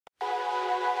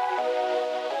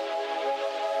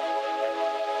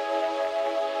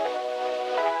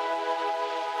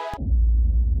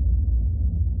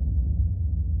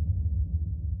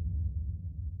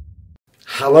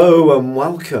Hello and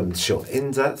welcome to your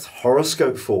in-depth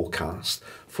horoscope forecast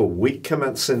for week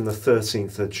commencing the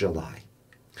 13th of July.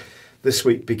 This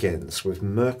week begins with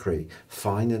Mercury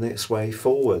finding its way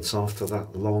forwards after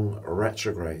that long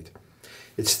retrograde.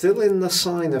 It's still in the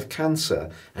sign of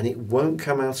Cancer and it won't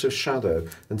come out of shadow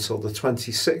until the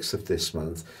 26th of this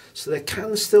month, so there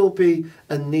can still be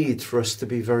a need for us to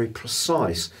be very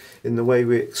precise in the way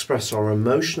we express our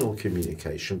emotional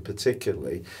communication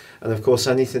particularly, and of course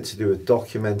anything to do with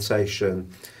documentation,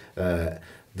 the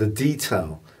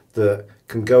detail that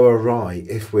can go awry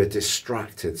if we're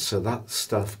distracted, so that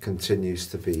stuff continues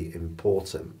to be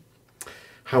important.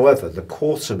 However, the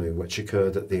quarter moon, which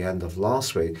occurred at the end of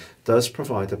last week, does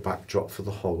provide a backdrop for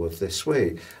the whole of this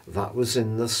week. That was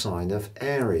in the sign of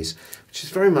Aries, which is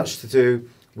very much to do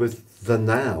with the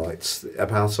now. It's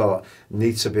about our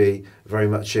need to be very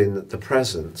much in the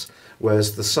present,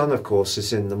 whereas the sun, of course,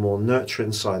 is in the more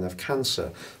nurturing sign of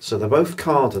Cancer. So they're both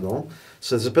cardinal,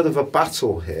 so there's a bit of a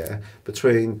battle here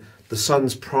between the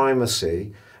sun's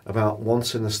primacy about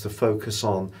wanting us to focus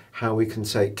on how we can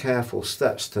take careful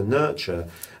steps to nurture,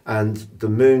 and the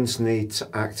moon's need to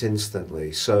act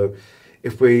instantly. So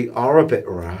if we are a bit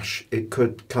rash, it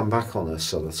could come back on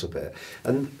us a little bit.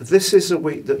 And this is a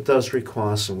week that does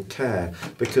require some care,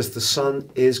 because the sun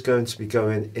is going to be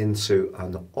going into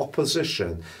an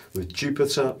opposition with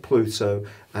Jupiter, Pluto,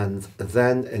 and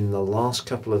then in the last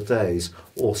couple of days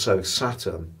also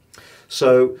Saturn.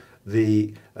 So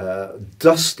the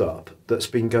dust-up that's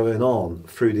been going on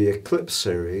through the eclipse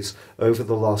series over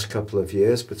the last couple of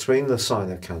years between the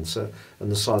sign of Cancer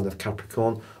and the sign of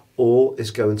Capricorn all is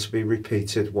going to be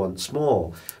repeated once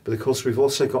more. But of course we've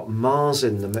also got Mars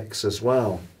in the mix as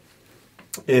well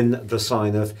in the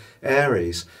sign of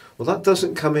Aries. Well, that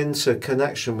doesn't come into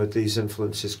connection with these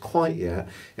influences quite yet.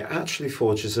 It actually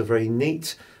forges a very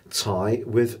neat tie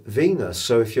with Venus.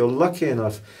 So if you're lucky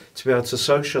enough to be able to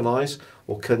socialize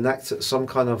or connect at some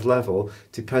kind of level,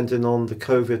 depending on the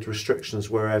COVID restrictions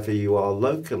wherever you are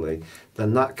locally,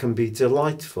 then that can be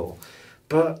delightful.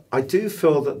 But I do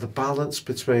feel that the balance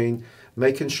between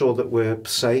making sure that we're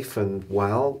safe and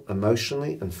well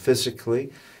emotionally and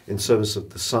physically in terms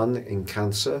of the sun in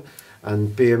Cancer,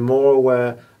 and being more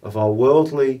aware of our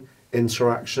worldly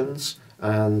interactions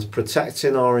and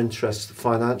protecting our interests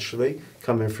financially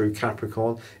coming through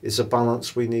Capricorn, is a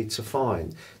balance we need to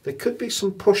find. There could be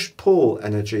some push-pull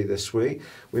energy this week.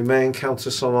 We may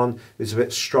encounter someone who's a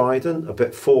bit strident, a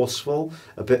bit forceful,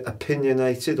 a bit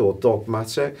opinionated or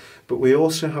dogmatic, but we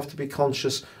also have to be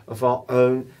conscious of our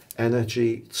own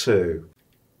energy too.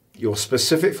 Your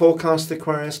specific forecast,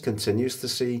 Aquarius, continues to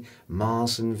see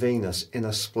Mars and Venus in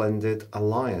a splendid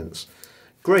alliance.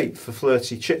 Great for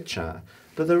flirty chit-chat,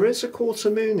 but there is a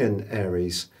quarter moon in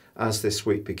Aries as this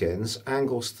week begins,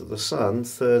 angles to the sun,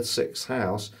 3rd, 6th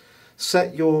house.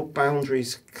 Set your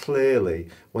boundaries clearly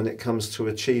when it comes to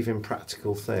achieving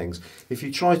practical things. If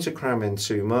you try to cram in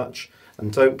too much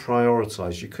and don't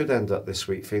prioritise, you could end up this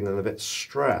week feeling a bit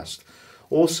stressed.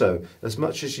 Also, as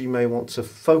much as you may want to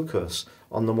focus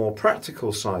on the more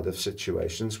practical side of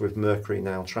situations, with Mercury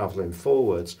now travelling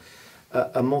forwards,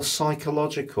 a more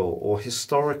psychological or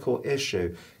historical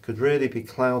issue could really be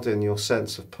clouding your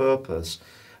sense of purpose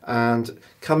and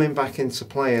coming back into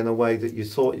play in a way that you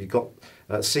thought you got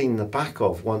seen the back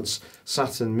of once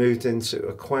Saturn moved into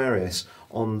Aquarius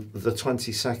on the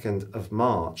 22nd of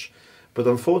March. But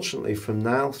unfortunately, from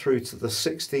now through to the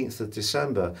 16th of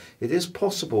December, it is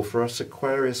possible for us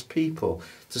Aquarius people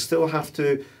to still have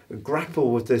to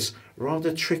grapple with this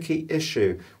rather tricky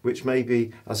issue, which may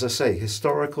be, as I say,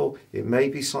 historical, it may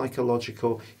be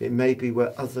psychological, it may be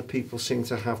where other people seem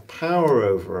to have power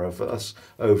over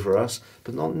us,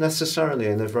 but not necessarily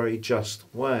in a very just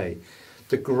way.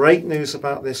 The great news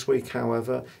about this week,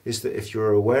 however, is that if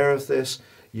you're aware of this,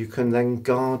 you can then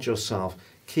guard yourself.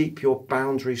 Keep your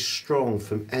boundaries strong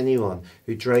from anyone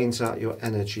who drains out your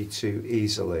energy too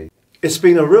easily. It's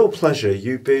been a real pleasure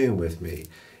you being with me.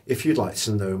 If you'd like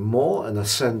to know more and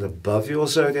ascend above your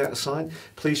zodiac sign,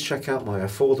 please check out my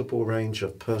affordable range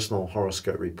of personal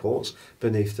horoscope reports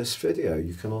beneath this video.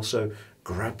 You can also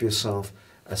grab yourself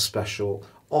a special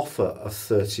offer of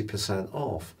 30%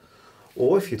 off.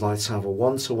 Or if you'd like to have a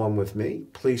one-to-one with me,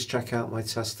 please check out my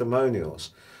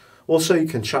testimonials. Also, you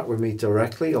can chat with me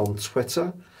directly on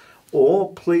Twitter,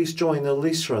 or please join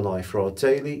Elisa and I for our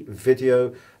daily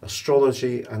video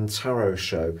astrology and tarot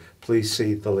show. Please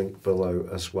see the link below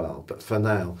as well. But for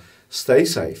now, stay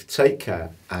safe, take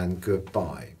care, and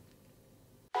goodbye.